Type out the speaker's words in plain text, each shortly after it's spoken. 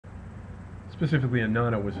specifically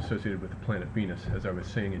Inanna was associated with the planet Venus, as I was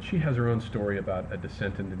saying, and she has her own story about a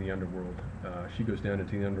descent into the underworld. She goes down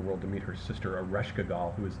into the underworld to meet her sister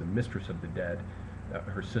Ereshkigal, who is the mistress of the dead,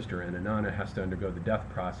 her sister, and Inanna has to undergo the death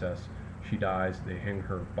process. She dies, they hang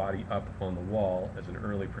her body up on the wall as an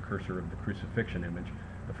early precursor of the crucifixion image.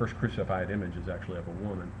 The first crucified image is actually of a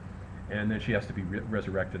woman. And then she has to be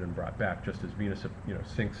resurrected and brought back, just as Venus,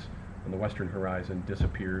 sinks on the western horizon,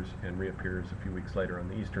 disappears, and reappears a few weeks later on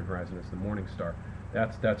the eastern horizon as the morning star.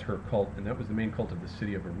 That's her cult, and that was the main cult of the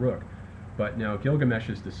city of Uruk. But now Gilgamesh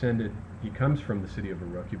is descended, he comes from the city of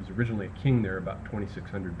Uruk. He was originally a king there about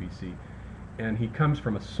 2600 BC. And he comes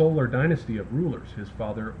from a solar dynasty of rulers. His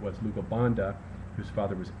father was Lugabanda, whose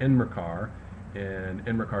father was Enmerkar, and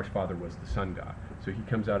Enmerkar's father was the sun god. So he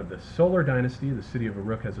comes out of the solar dynasty. The city of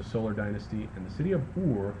Uruk has a solar dynasty, and the city of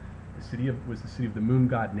Ur, was the city of the moon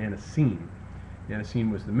god Nanasene.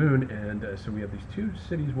 Nanasene was the moon, and so we have these two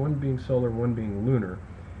cities, one being solar, one being lunar.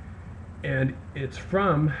 And it's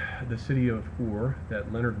from the city of Ur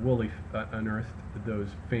that Leonard Woolley unearthed those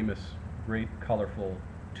famous, great, colorful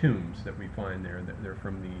tombs that we find there. They're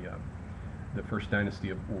from the first dynasty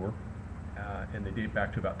of Ur, and they date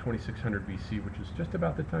back to about 2600 BC, which is just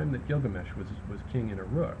about the time that Gilgamesh was king in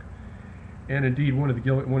Uruk. And indeed, one of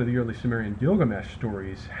the early Sumerian Gilgamesh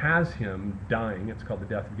stories has him dying. It's called the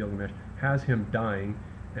Death of Gilgamesh. Has him dying,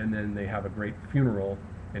 and then they have a great funeral,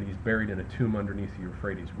 and he's buried in a tomb underneath the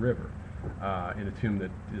Euphrates River, in a tomb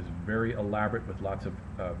that is very elaborate with lots of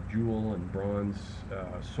jewel and bronze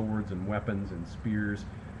swords and weapons and spears,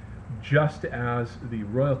 just as the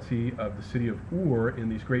royalty of the city of Ur in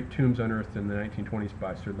these great tombs unearthed in the 1920s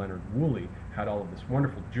by Sir Leonard Woolley had all of this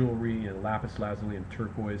wonderful jewelry and lapis lazuli and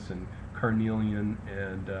turquoise and carnelian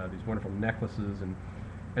and these wonderful necklaces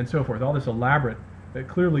and so forth. All this elaborate.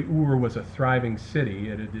 Clearly Ur was a thriving city.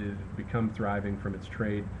 It had become thriving from its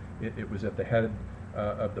trade. It was at the head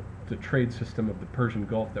of the trade system of the Persian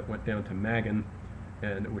Gulf that went down to Magan,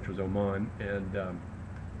 which was Oman, and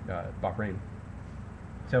Bahrain.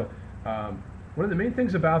 So one of the main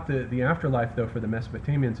things about the afterlife, though, for the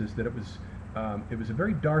Mesopotamians is that it was a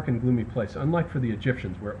very dark and gloomy place, unlike for the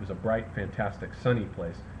Egyptians, where it was a bright, fantastic, sunny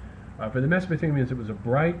place. For the Mesopotamians, it was a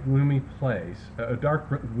bright, gloomy place, a dark,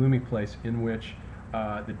 gloomy place in which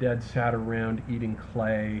the dead sat around eating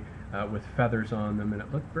clay with feathers on them, and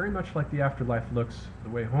it looked very much like the afterlife looks the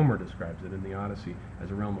way Homer describes it in the Odyssey, as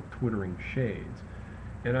a realm of twittering shades.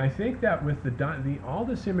 And I think that with all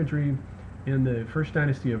this imagery in the first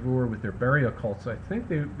dynasty of Ur with their burial cults, I think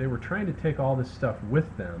they were trying to take all this stuff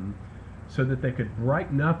with them so that they could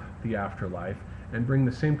brighten up the afterlife and bring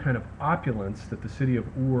the same kind of opulence that the city of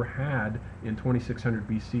Ur had in 2600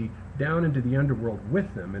 BC down into the underworld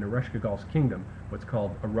with them in Ereshkigal's kingdom, what's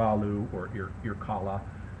called Aralu or Irkala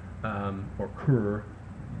or Kur,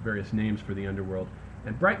 various names for the underworld,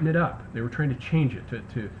 and brighten it up. They were trying to change it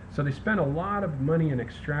so they spent a lot of money and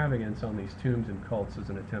extravagance on these tombs and cults as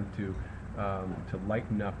an attempt to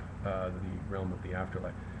lighten up the realm of the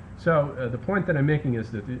afterlife. So the point that I'm making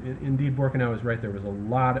is that indeed Borkenau is right. There was a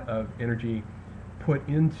lot of energy put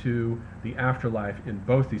into the afterlife in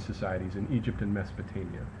both these societies, in Egypt and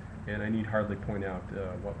Mesopotamia. And I need hardly point out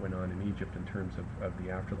what went on in Egypt in terms of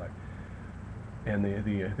the afterlife and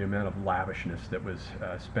the amount of lavishness that was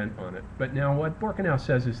spent on it. But now what Borkenau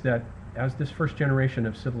says is that as this first generation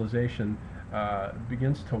of civilization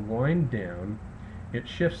begins to wind down, it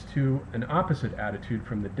shifts to an opposite attitude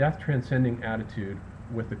from the death-transcending attitude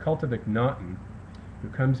with the cult of Akhenaten, who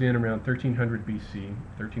comes in around 1300 BC,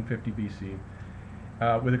 1350 BC,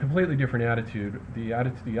 with a completely different attitude, the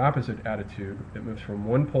opposite attitude that moves from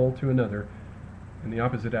one pole to another, and the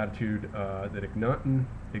opposite attitude that Akhenaten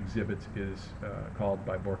exhibits is called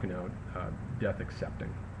by Borkenau death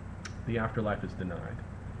accepting. The afterlife is denied.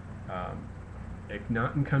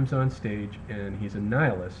 Akhenaten comes on stage and he's a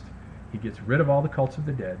nihilist. He gets rid of all the cults of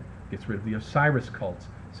the dead, gets rid of the Osiris cults,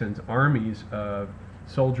 sends armies of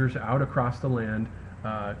soldiers out across the land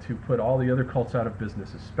to put all the other cults out of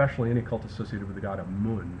business, especially any cult associated with the god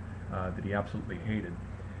Amun that he absolutely hated.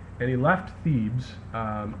 And he left Thebes.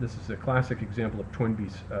 This is a classic example of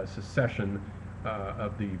Toynbee's secession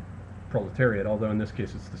of the proletariat, although in this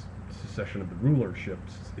case it's the secession of the rulership.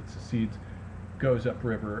 It secedes, goes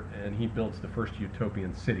upriver, and he builds the first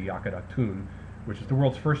utopian city, Akhenaten, which is the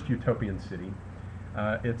world's first utopian city.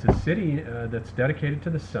 It's a city that's dedicated to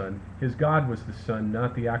the sun. His god was the sun,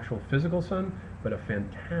 not the actual physical sun, but a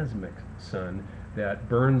phantasmic sun that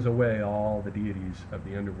burns away all the deities of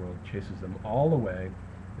the underworld, chases them all away.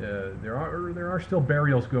 There are still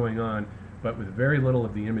burials going on, but with very little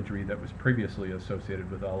of the imagery that was previously associated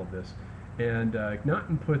with all of this. And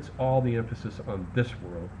Akhenaten puts all the emphasis on this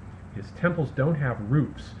world. His temples don't have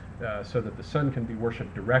roofs, so that the sun can be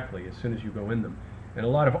worshipped directly as soon as you go in them. And a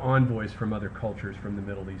lot of envoys from other cultures from the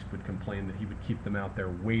Middle East would complain that he would keep them out there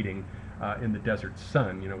waiting in the desert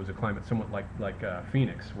sun. You know, it was a climate somewhat like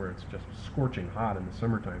Phoenix, where it's just scorching hot in the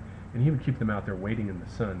summertime. And he would keep them out there waiting in the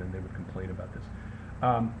sun, and they would complain about this.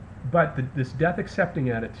 But this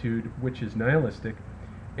death-accepting attitude, which is nihilistic,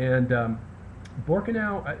 and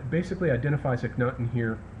Borkenau basically identifies Akhenaten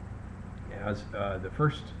here as the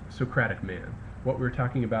first Socratic man. What we were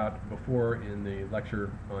talking about before in the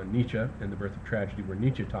lecture on Nietzsche and the Birth of Tragedy, where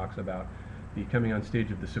Nietzsche talks about the coming on stage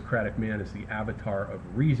of the Socratic man as the avatar of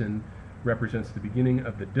reason, represents the beginning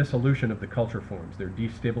of the dissolution of the culture forms, their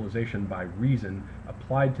destabilization by reason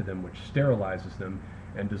applied to them, which sterilizes them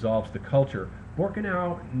and dissolves the culture.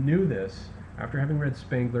 Borkenau knew this. After having read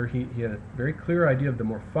Spengler, he had a very clear idea of the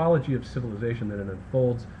morphology of civilization that it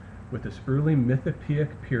unfolds with this early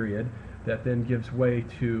mythopoeic period that then gives way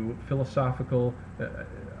to philosophical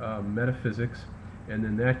metaphysics, and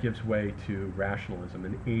then that gives way to rationalism,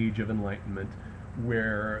 an age of enlightenment,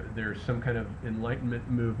 where there's some kind of enlightenment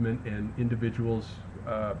movement and individuals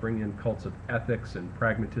bring in cults of ethics and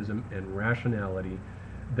pragmatism and rationality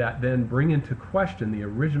that then bring into question the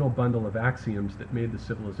original bundle of axioms that made the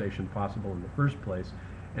civilization possible in the first place,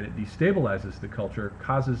 and it destabilizes the culture,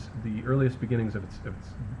 causes the earliest beginnings of its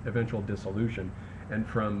eventual dissolution, and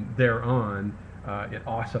from there on it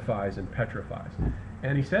ossifies and petrifies.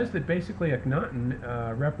 And he says that basically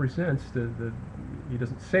Akhenaten represents he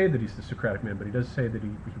doesn't say that he's the Socratic man, but he does say that he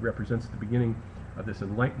represents the beginning of this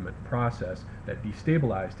enlightenment process that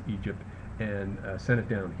destabilized Egypt and sent it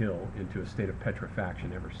downhill into a state of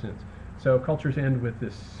petrifaction ever since. So cultures end with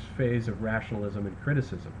this phase of rationalism and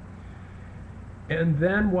criticism. And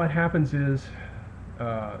then what happens is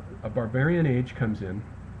a barbarian age comes in.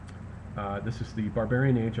 This is the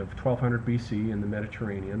barbarian age of 1200 BC in the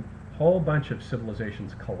Mediterranean. A whole bunch of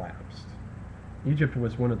civilizations collapsed. Egypt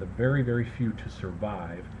was one of the very, very few to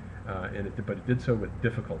survive, but it did so with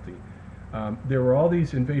difficulty. There were all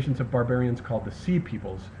these invasions of barbarians called the Sea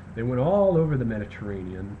Peoples. They went all over the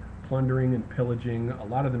Mediterranean, plundering and pillaging. A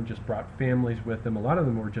lot of them just brought families with them. A lot of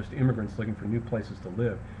them were just immigrants looking for new places to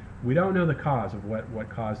live. We don't know the cause of what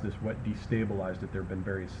caused this, what destabilized it. There have been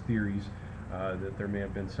various theories that there may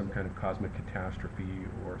have been some kind of cosmic catastrophe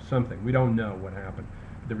or something. We don't know what happened.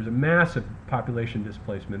 There was a massive population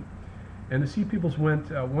displacement. And the Sea Peoples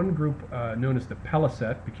went, one group known as the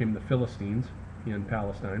Peliset became the Philistines in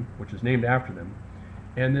Palestine, which is named after them.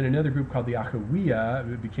 And then another group called the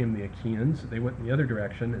Achawiya became the Achaeans. They went in the other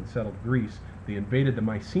direction and settled Greece. They invaded the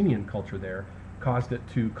Mycenaean culture there, caused it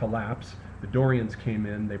to collapse. The Dorians came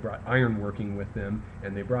in, they brought ironworking with them,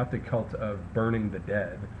 and they brought the cult of burning the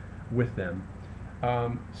dead with them.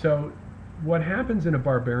 So what happens in a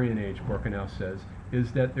barbarian age, Borkenau says,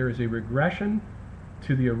 is that there is a regression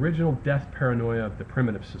to the original death paranoia of the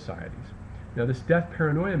primitive societies. Now this death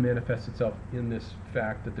paranoia manifests itself in this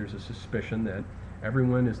fact that there's a suspicion that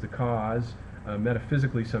everyone is the cause,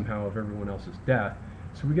 metaphysically somehow, of everyone else's death.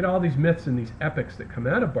 So we get all these myths and these epics that come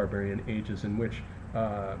out of barbarian ages in which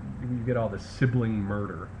you get all this sibling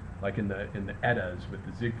murder, like in the Eddas with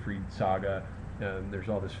the Siegfried saga. There's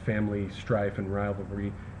all this family strife and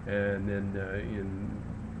rivalry, and then in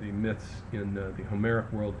the myths in the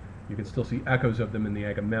Homeric world, you can still see echoes of them in the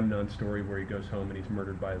Agamemnon story, where he goes home and he's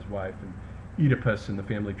murdered by his wife, and Oedipus and the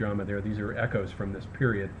family drama there. These are echoes from this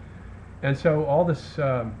period. And so all this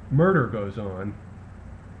murder goes on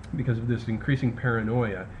because of this increasing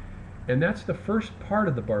paranoia. And that's the first part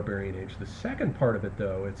of the barbarian age. The second part of it,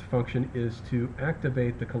 though, its function is to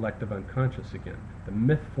activate the collective unconscious again. The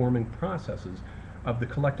myth-forming processes of the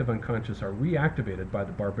collective unconscious are reactivated by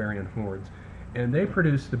the barbarian hordes, and they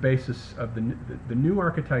produce the basis of the new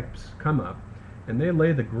archetypes come up, and they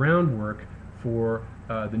lay the groundwork for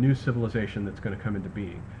the new civilization that's going to come into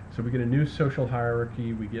being. So we get a new social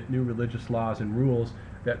hierarchy, we get new religious laws and rules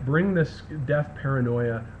that bring this death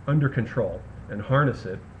paranoia under control and harness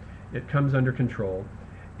it. It comes under control,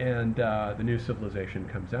 and the new civilization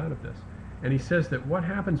comes out of this. And he says that what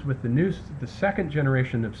happens with the second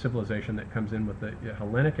generation of civilization that comes in with the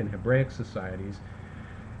Hellenic and Hebraic societies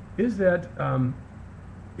is that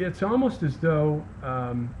it's almost as though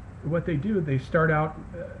what they do, they start out,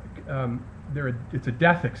 it's a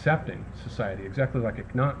death-accepting society, exactly like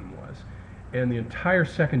Akhenaten was. And the entire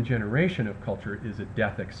second generation of culture is a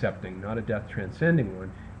death-accepting, not a death-transcending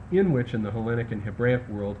one, in which in the Hellenic and Hebraic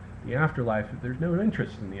world, the afterlife, there's no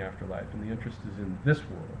interest in the afterlife, and the interest is in this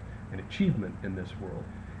world, and achievement in this world.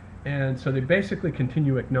 And so they basically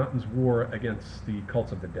continue Akhenaten's war against the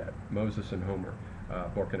cults of the dead. Moses and Homer,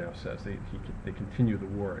 Borkenau says, they continue the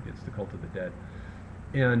war against the cult of the dead.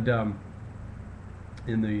 and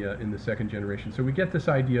in the second generation. So we get this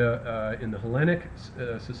idea in the Hellenic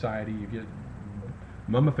society. You get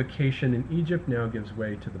mummification in Egypt now gives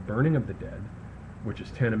way to the burning of the dead, which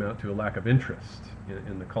is tantamount to a lack of interest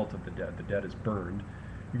in the cult of the dead. The dead is burned.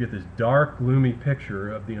 You get this dark, gloomy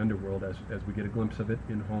picture of the underworld as we get a glimpse of it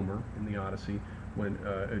in Homer, in the Odyssey, when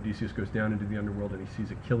Odysseus goes down into the underworld and he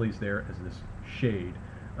sees Achilles there as this shade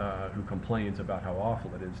who complains about how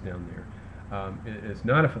awful it is down there. It's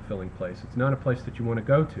not a fulfilling place. It's not a place that you want to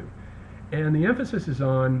go to. And the emphasis is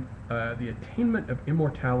on the attainment of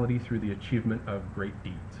immortality through the achievement of great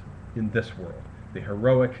deeds in this world. The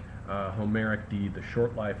heroic, Homeric deed, the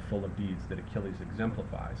short life full of deeds that Achilles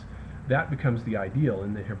exemplifies. That becomes the ideal.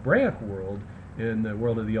 In the Hebraic world, in the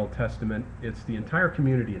world of the Old Testament, it's the entire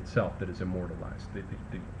community itself that is immortalized. The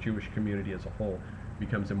Jewish community as a whole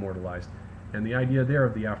becomes immortalized. And the idea there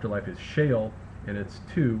of the afterlife is Sheol, and it's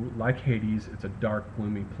too, like Hades, it's a dark,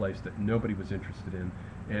 gloomy place that nobody was interested in.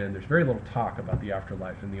 And there's very little talk about the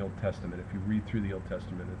afterlife in the Old Testament. If you read through the Old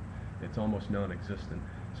Testament, it's almost non-existent.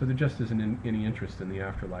 So there just isn't any interest in the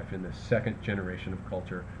afterlife in this second generation of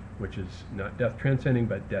culture, which is not death transcending,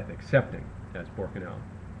 but death accepting, as Borkenau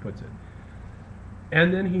puts it.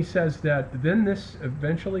 And then he says that then this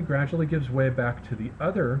eventually, gradually gives way back to the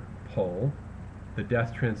other pole, the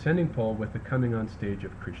death transcending pole, with the coming on stage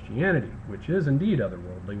of Christianity, which is indeed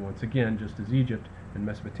otherworldly, once again, just as Egypt and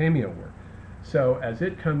Mesopotamia were. So as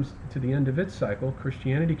it comes to the end of its cycle,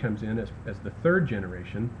 Christianity comes in as the third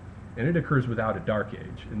generation, and it occurs without a dark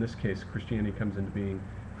age. In this case, Christianity comes into being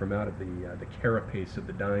from out of the carapace of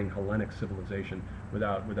the dying Hellenic civilization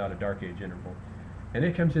without a dark age interval. And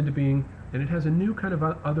it comes into being, and it has a new kind of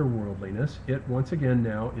otherworldliness. It, once again,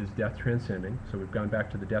 now is death transcending. So we've gone back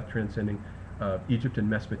to the death transcending of Egypt and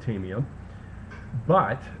Mesopotamia.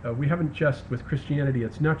 But we haven't just, with Christianity,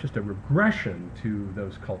 it's not just a regression to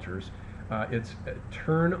those cultures. It's a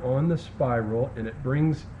turn on the spiral, and it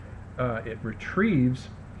brings, it retrieves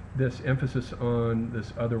this emphasis on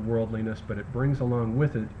this otherworldliness, but it brings along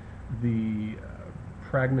with it the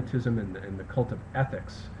pragmatism and the cult of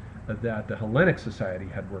ethics that the Hellenic society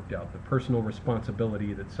had worked out, the personal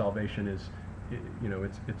responsibility that salvation is, you know,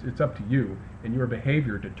 it's up to you, and your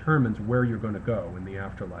behavior determines where you're going to go in the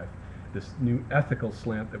afterlife. This new ethical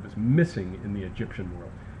slant that was missing in the Egyptian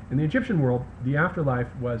world. In the Egyptian world, the afterlife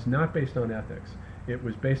was not based on ethics. It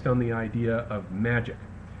was based on the idea of magic.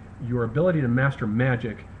 Your ability to master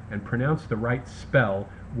magic and pronounce the right spell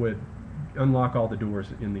would unlock all the doors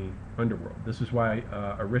in the underworld. This is why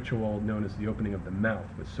a ritual known as the opening of the mouth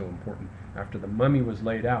was so important. After the mummy was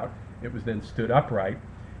laid out, it was then stood upright,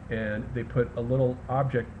 and they put a little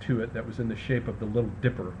object to it that was in the shape of the Little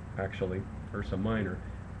Dipper, actually, Ursa Minor.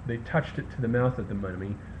 They touched it to the mouth of the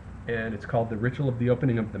mummy, and it's called the ritual of the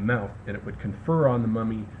opening of the mouth, and it would confer on the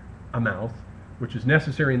mummy a mouth, which is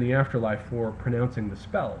necessary in the afterlife for pronouncing the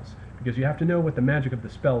spells, because you have to know what the magic of the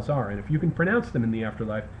spells are, and if you can pronounce them in the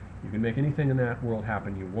afterlife, you can make anything in that world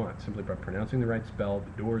happen you want. Simply by pronouncing the right spell,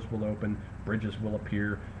 the doors will open, bridges will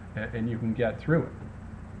appear, and you can get through it.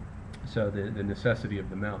 So the necessity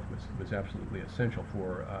of the mouth was absolutely essential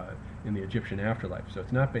for in the Egyptian afterlife. So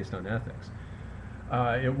it's not based on ethics.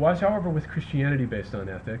 It was, however, with Christianity based on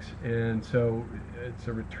ethics, and so it's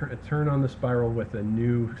a turn on the spiral with a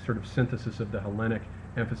new sort of synthesis of the Hellenic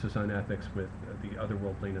emphasis on ethics with the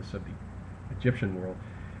otherworldliness of the Egyptian world.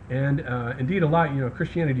 And indeed, a lot,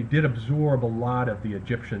 Christianity did absorb a lot of the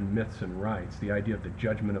Egyptian myths and rites. The idea of the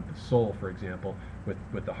judgment of the soul, for example,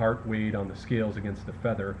 with the heart weighed on the scales against the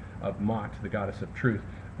feather of Mot, the goddess of truth,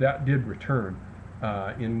 that did return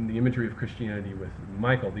in the imagery of Christianity with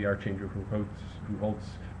Michael, the archangel who holds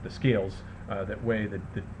the scales that weigh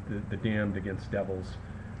the damned against devils.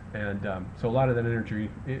 And so a lot of that imagery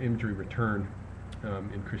returned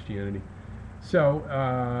in Christianity.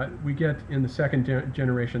 So we get in the second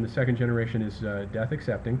generation. The second generation is death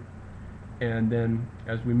accepting, and then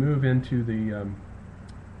as we move into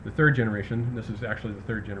the third generation, this is actually the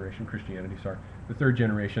third generation Christianity. Sorry, the third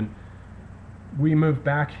generation, we move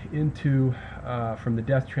back into from the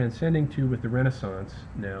death transcending to, with the Renaissance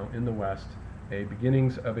now in the West, a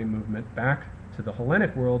beginnings of a movement back to the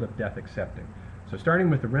Hellenic world of death accepting. So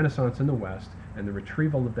starting with the Renaissance in the West and the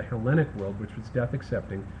retrieval of the Hellenic world, which was death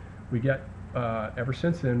accepting, we get ever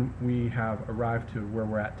since then, we have arrived to where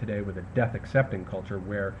we're at today with a death-accepting culture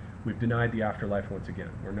where we've denied the afterlife once again.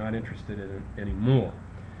 We're not interested in it anymore.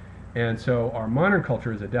 And so our modern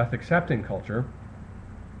culture is a death-accepting culture,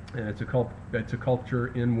 and it's a culture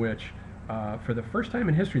in which, for the first time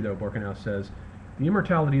in history, though, Borkenau says, the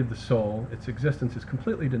immortality of the soul, its existence, is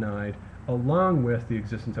completely denied, along with the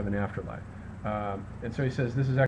existence of an afterlife. And so he says this is